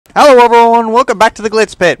Hello everyone, welcome back to the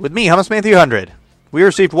Glitz Pit with me, HummusMan300. We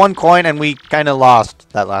received 1 coin and we kinda lost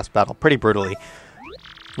that last battle, pretty brutally.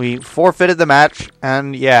 We forfeited the match,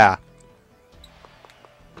 and yeah.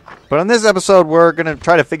 But in this episode, we're gonna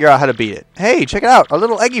try to figure out how to beat it. Hey, check it out, our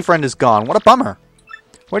little Eggy friend is gone, what a bummer.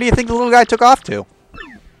 Where do you think the little guy took off to?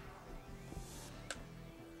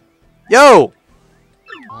 Yo!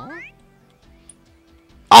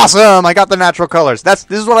 Awesome! I got the natural colors. This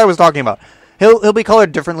is what I was talking about. He'll be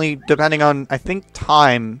colored differently depending on, I think,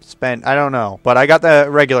 time spent. I don't know. But I got the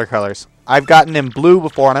regular colors. I've gotten him blue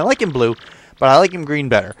before, and I like him blue, but I like him green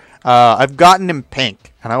better. I've gotten him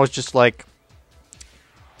pink, and I was just like,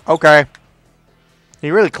 okay.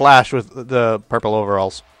 He really clashed with the purple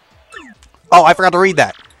overalls. Oh, I forgot to read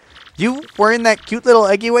that. You were in that cute little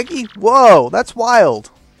Eggy Weggy? Whoa, that's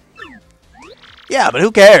wild. Yeah, but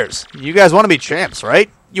who cares? You guys want to be champs,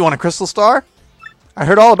 right? You want a crystal star? I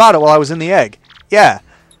heard all about it while I was in the egg. Yeah.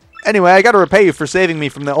 Anyway, I gotta repay you for saving me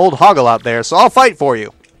from the old hoggle out there, so I'll fight for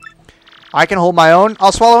you. I can hold my own.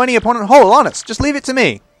 I'll swallow any opponent whole, honest. Just leave it to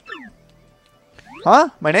me. Huh?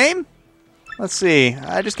 My name? Let's see.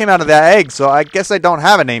 I just came out of that egg, so I guess I don't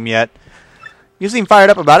have a name yet. You seem fired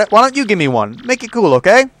up about it. Why don't you give me one? Make it cool,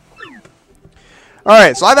 okay?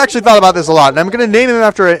 Alright, so I've actually thought about this a lot, and I'm gonna name him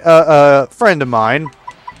after a friend of mine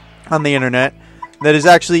on the internet. That is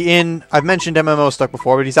actually in, I've mentioned MMO Stuck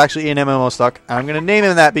before, but he's actually in MMO Stuck. And I'm going to name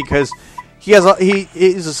him that because he is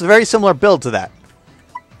a very similar build to that.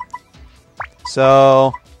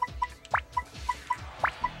 So,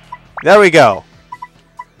 there we go.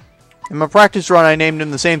 In my practice run, I named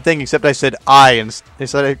him the same thing, except I said I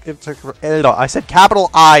instead. I said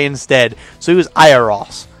capital I instead, so he was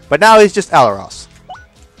Yoshiross. But now he's just Yoshiross.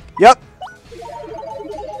 Yep.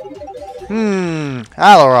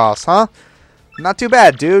 Yoshiross, huh? Not too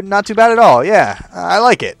bad, dude. Not too bad at all. Yeah, I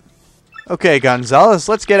like it. Okay, Gonzalez,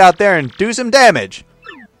 let's get out there and do some damage.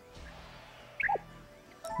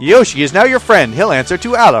 Yoshi is now your friend. He'll answer to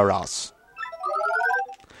Yoshiross.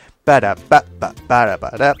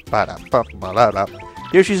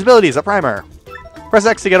 Yoshi's ability is a primer. Press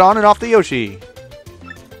X to get on and off the Yoshi.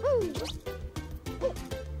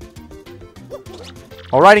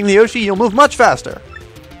 While riding the Yoshi, you'll move much faster.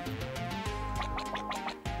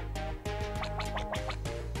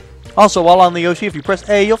 Also, while on the Yoshi, if you press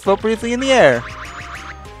A, you'll float briefly in the air.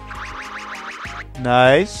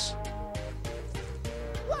 Nice.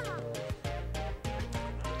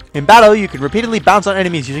 In battle, you can repeatedly bounce on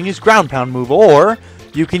enemies using his ground pound move, or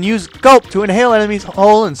you can use Gulp to inhale enemies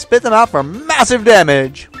whole and spit them out for massive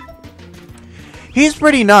damage. He's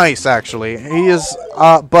pretty nice, actually. He is,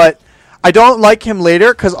 but I don't like him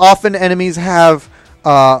later, because often enemies have,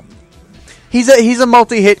 He's a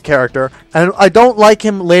multi-hit character, and I don't like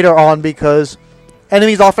him later on because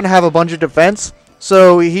enemies often have a bunch of defense,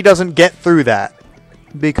 so he doesn't get through that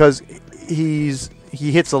because he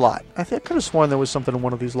hits a lot. I think I could have sworn there was something in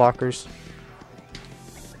one of these lockers.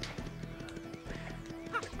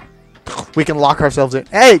 We can lock ourselves in.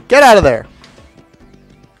 Hey, get out of there!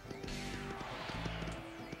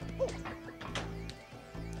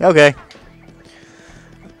 Okay.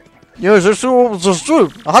 Yes, it's true.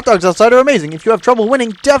 The hot dogs outside are amazing. If you have trouble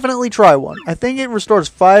winning, definitely try one. I think it restores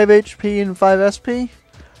 5 HP and 5 SP.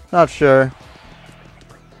 Not sure.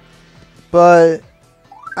 But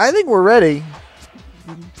I think we're ready.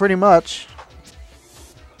 Pretty much.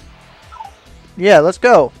 Yeah, let's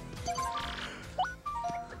go.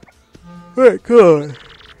 Alright, good.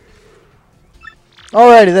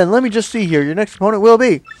 Alrighty then, let me just see here. Your next opponent will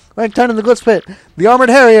be rank 10 in the Glitz Pit, the Armored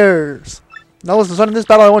Harriers. Now listen, son, in this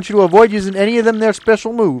battle I want you to avoid using any of their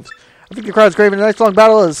special moves. I think the crowd's craving a nice long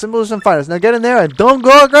battle as simplest and finest. Now get in there and don't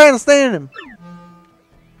go grandstanding him.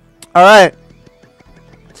 Alright.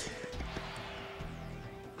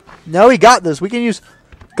 Now we got this. We can use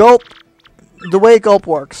Gulp the way Gulp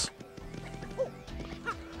works.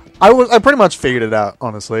 I pretty much figured it out,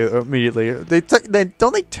 honestly, immediately. I thought they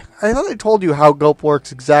told you how Gulp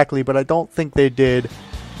works exactly, but I don't think they did.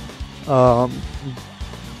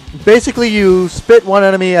 Basically, you spit one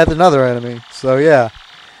enemy at another enemy. So, yeah.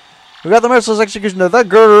 We got the merciless execution of the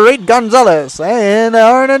Great Gonzalez and the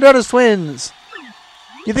Hernandez twins.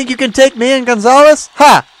 You think you can take me and Gonzalez?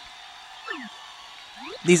 Ha!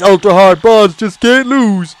 These ultra-hard bonds just can't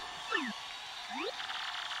lose.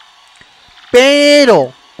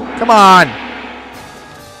 Battle! Come on!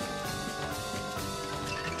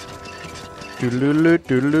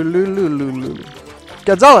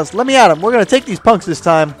 Gonzalez, let me at him. We're going to take these punks this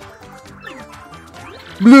time.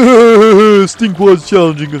 Stinkwad's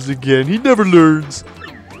challenging us again. He never learns.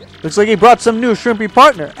 Looks like he brought some new shrimpy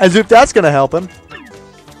partner. As if that's going to help him.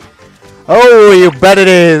 Oh, you bet it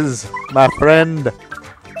is, my friend.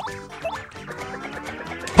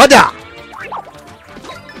 Pada!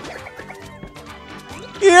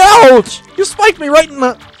 Ouch! You spiked me right in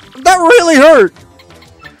the... That really hurt!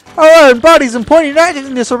 Our iron bodies and pointing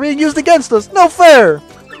agnes are being used against us. No fair!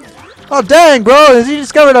 Oh, dang, bro. Has he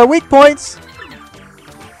discovered our weak points?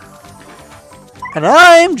 And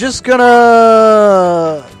I'm just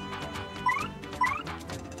gonna...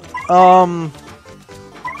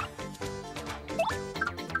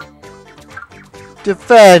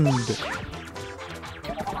 defend.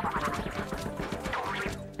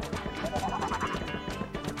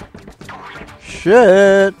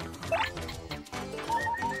 Shit.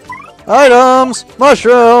 Items!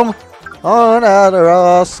 Mushroom! On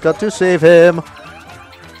Yoshiross. Got to save him.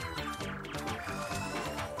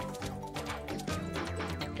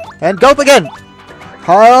 And gulp again.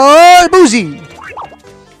 Hi, Boozy!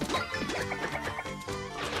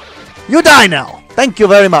 You die now. Thank you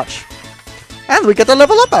very much. And we get to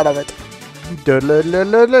level up out of it.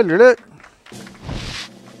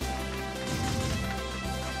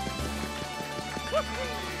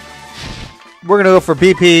 We're gonna go for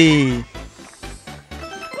BP.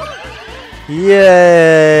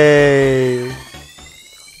 Yay!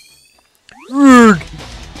 Urgh.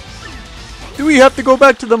 Do we have to go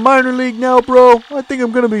back to the minor league now, bro? I think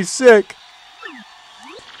I'm gonna be sick.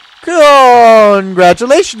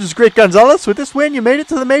 Congratulations, Great Gonzalez. With this win, you made it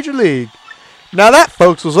to the major league. Now that,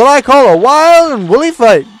 folks, was what I call a wild and woolly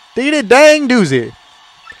fight. Diggity dang doozy.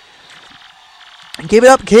 Give it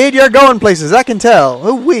up, kid. You're going places, I can tell.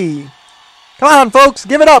 Ooh-wee. Come on, folks.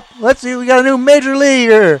 Give it up. Let's see. We got a new major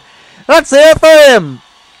leaguer. Let's hear it for him.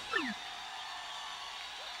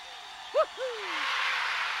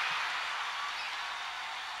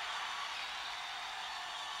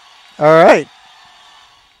 All right.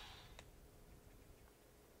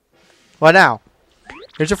 What now?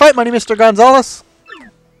 Here's your fight money, Mr. Gonzalez.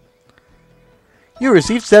 You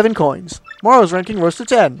received 7 coins. Morrow's ranking rose to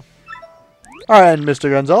 10. Alright,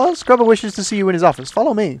 Mr. Gonzalez. Grubba wishes to see you in his office.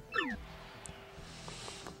 Follow me.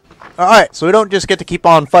 Alright, so we don't just get to keep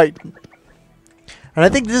on fighting. And I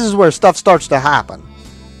think this is where stuff starts to happen.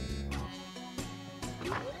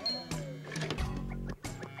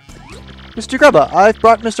 Mr. Grubba, I've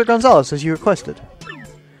brought Mr. Gonzalez as you requested.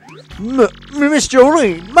 Miss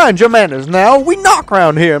Jolene, mind your manners now. We knock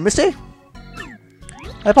round here, missy.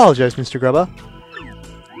 I apologize, Mr. Grubba.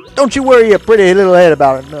 Don't you worry your pretty little head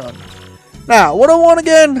about it none. Now, what do I want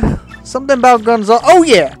again? Something about Gonzalez. Oh,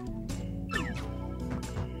 yeah.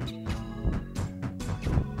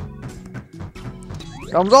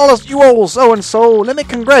 Gonzalez, you old so-and-so. Let me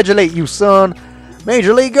congratulate you, son.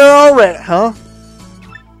 Major leaguer already, huh?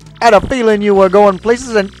 I had a feeling you were going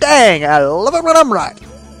places, and dang, I love it when I'm right.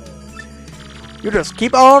 You just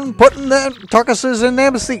keep on putting the carcasses in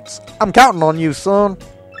them seats. I'm counting on you, son.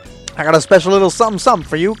 I got a special little something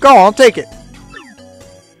for you. Go on, take it.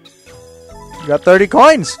 You got 30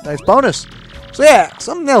 coins. Nice bonus. So yeah,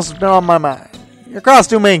 something else has been on my mind. Your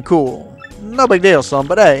costume ain't cool. No big deal, son,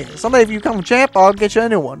 but hey, someday if you become a champ, I'll get you a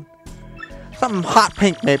new one. Something hot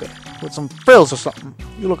pink, maybe, with some frills or something.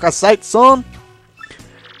 You look a sight, son.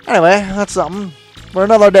 Anyway, that's something for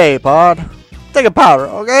another day, pod. Take a powder,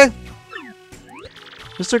 okay?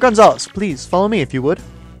 Mr. Gonzalez, please follow me if you would.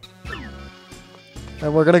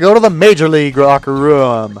 And we're gonna go to the Major League locker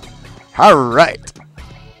room. Alright.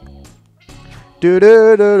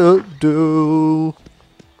 Do-do-do-do-do.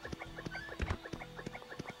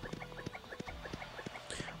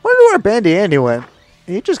 Wonder where Bandy Andy went.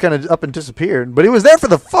 He just kind of up and disappeared. But he was there for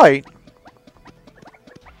the fight.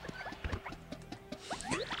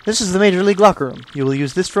 This is the Major League locker room. You will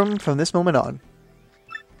use this room from this moment on.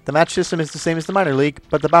 The match system is the same as the minor league,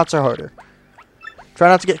 but the bouts are harder. Try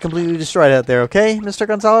not to get completely destroyed out there, okay, Mr.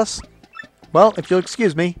 Gonzalez? Well, if you'll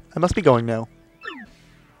excuse me, I must be going now.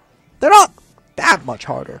 They're not that much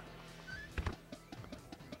harder.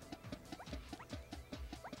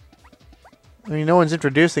 I mean, no one's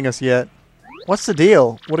introducing us yet. What's the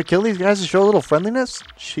deal? Would it kill these guys to show a little friendliness?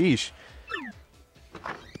 Sheesh.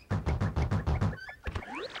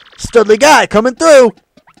 Studley guy coming through!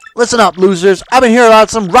 Listen up, losers. I've been hearing about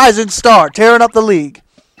some rising star tearing up the league.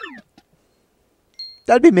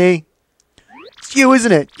 That'd be me. It's you,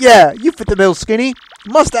 isn't it? Yeah, you fit the bill, skinny.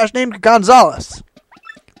 Mustache named Gonzalez.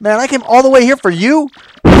 Man, I came all the way here for you?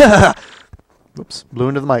 Oops, blew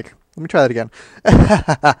into the mic. Let me try that again.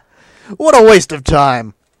 What a waste of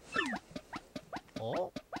time.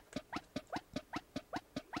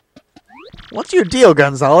 What's your deal,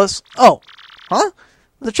 Gonzalez? Oh, huh?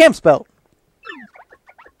 The champ's belt.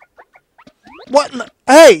 What?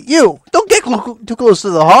 Hey, you! Don't get too close to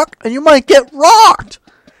the hawk, and you might get rocked!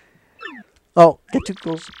 Oh, get too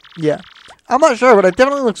close. Yeah. I'm not sure, but it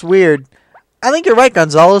definitely looks weird. I think you're right,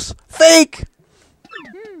 Gonzalez. Fake!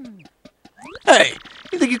 Hey,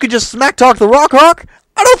 you think you could just smack talk the rock hawk?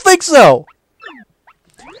 I don't think so!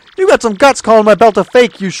 You got some guts calling my belt a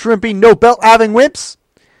fake, you shrimpy, no belt having wimps?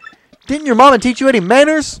 Didn't your mama teach you any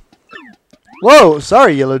manners? Whoa,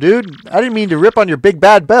 sorry, yellow dude. I didn't mean to rip on your big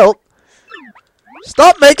bad belt.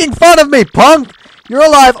 Stop making fun of me, punk! You're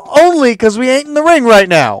alive only because we ain't in the ring right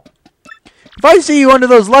now. If I see you under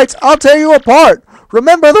those lights, I'll tear you apart.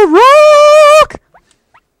 Remember the rock!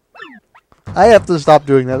 I have to stop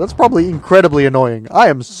doing that. That's probably incredibly annoying. I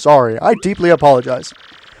am sorry. I deeply apologize.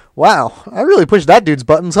 Wow, I really pushed that dude's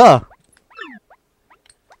buttons, huh?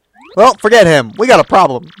 Well, forget him. We got a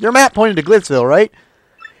problem. Your map pointed to Glitzville, right?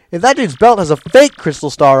 If that dude's belt has a fake crystal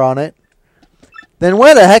star on it, then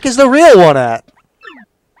where the heck is the real one at?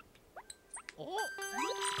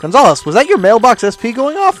 Gonzalez, was that your mailbox SP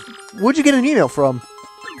going off? Where'd you get an email from?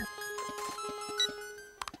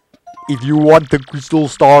 If you want the crystal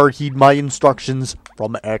star, heed my instructions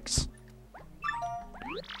from X.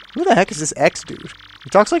 Who the heck is this X dude? He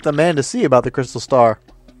talks like the man to see about the crystal star.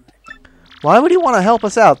 Why would he want to help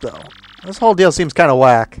us out, though? This whole deal seems kind of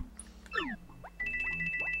whack.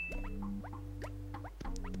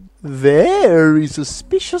 Very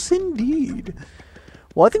suspicious indeed.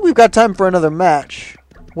 Well, I think we've got time for another match.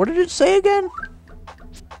 What did it say again?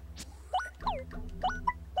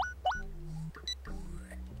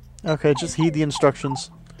 Okay, just heed the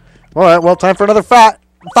instructions. Alright, well, time for another fight.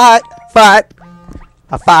 Fight!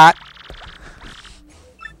 A fight.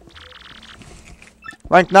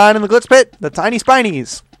 Rank 9 in the Glitz Pit, the Tiny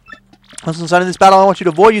Spinies. Once inside of this battle, I want you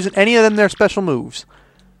to avoid using any of them their special moves.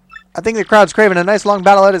 I think the crowd's craving a nice long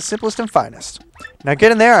battle at its simplest and finest. Now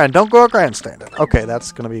get in there and don't go grandstanding. Okay,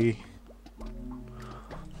 that's gonna be...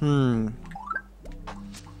 Alright,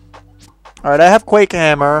 I have Quake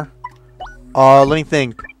Hammer. Let me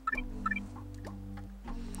think.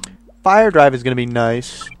 Fire Drive is gonna be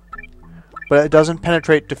nice. But it doesn't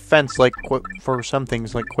penetrate defense like for some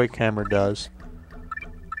things like Quake Hammer does.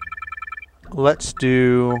 Let's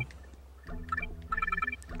do...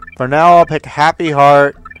 For now, I'll pick Happy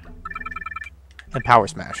Heart and Power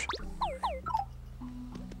Smash.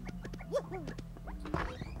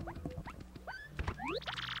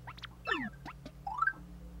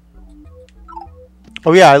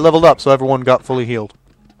 Oh yeah, I leveled up, so everyone got fully healed.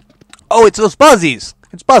 Oh, it's those Buzzies!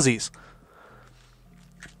 It's Buzzies!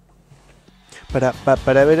 For our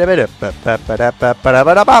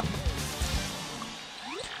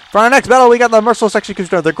next battle, we got the Merciless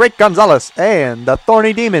Executioner, the Great Gonzalez, and the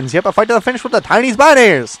Thorny Demons. Yep, a fight to the finish with the Tiny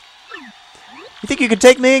Spiders! You think you could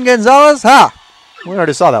take me in, Gonzalez? Ha! We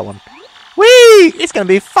already saw that one. Whee! It's gonna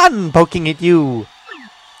be fun poking at you!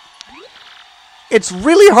 It's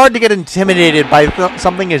really hard to get intimidated by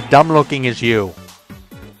something as dumb-looking as you.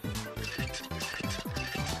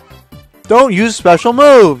 Don't use special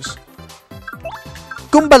moves!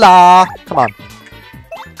 Goombala! Come on.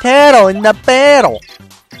 Kettle in the battle!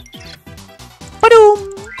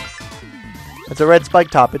 Ba-doom! It's a red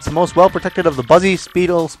spike top. It's the most well-protected of the Buzzy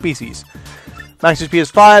Beetle species. Max HP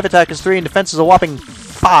is 5, attack is 3, and defense is a whopping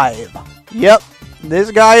 5. Yep,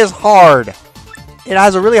 this guy is hard. It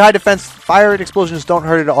has a really high defense. Fire and explosions don't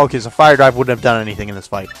hurt it at all. Okay, so Fire Drive wouldn't have done anything in this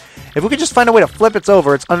fight. If we could just find a way to flip it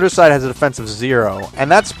over, its underside has a defense of 0.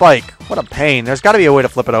 And that spike, what a pain. There's got to be a way to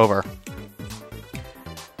flip it over.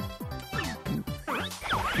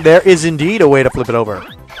 There is indeed a way to flip it over.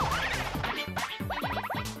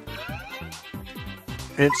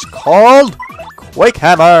 It's called Quake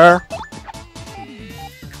Hammer.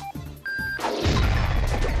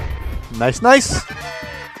 Nice, nice.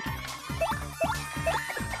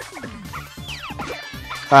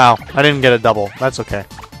 Wow, I didn't get a double. That's okay.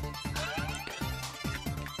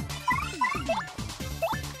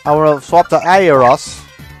 I will swap to Yoshiross.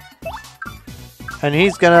 And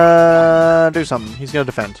he's gonna do something. He's gonna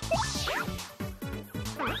defend.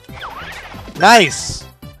 Nice!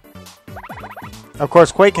 Of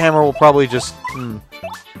course, Quake Hammer will probably just...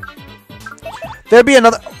 There'd be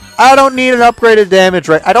another... I don't need an upgraded damage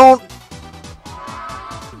rate. I don't...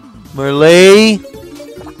 Merlee?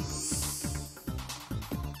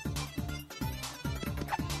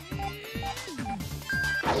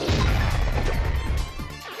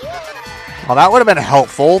 Well, that would have been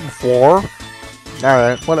helpful before.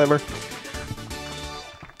 Alright, whatever.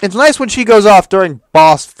 It's nice when she goes off during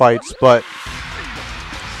boss fights, but...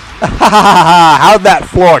 How'd that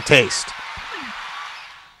floor taste?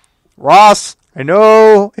 Ross, I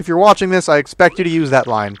know if you're watching this, I expect you to use that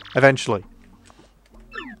line, eventually.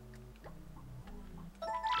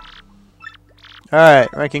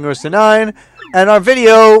 Alright, ranking rose to 9. And our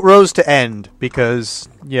video rose to end because,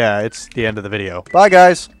 yeah, it's the end of the video. Bye,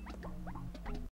 guys.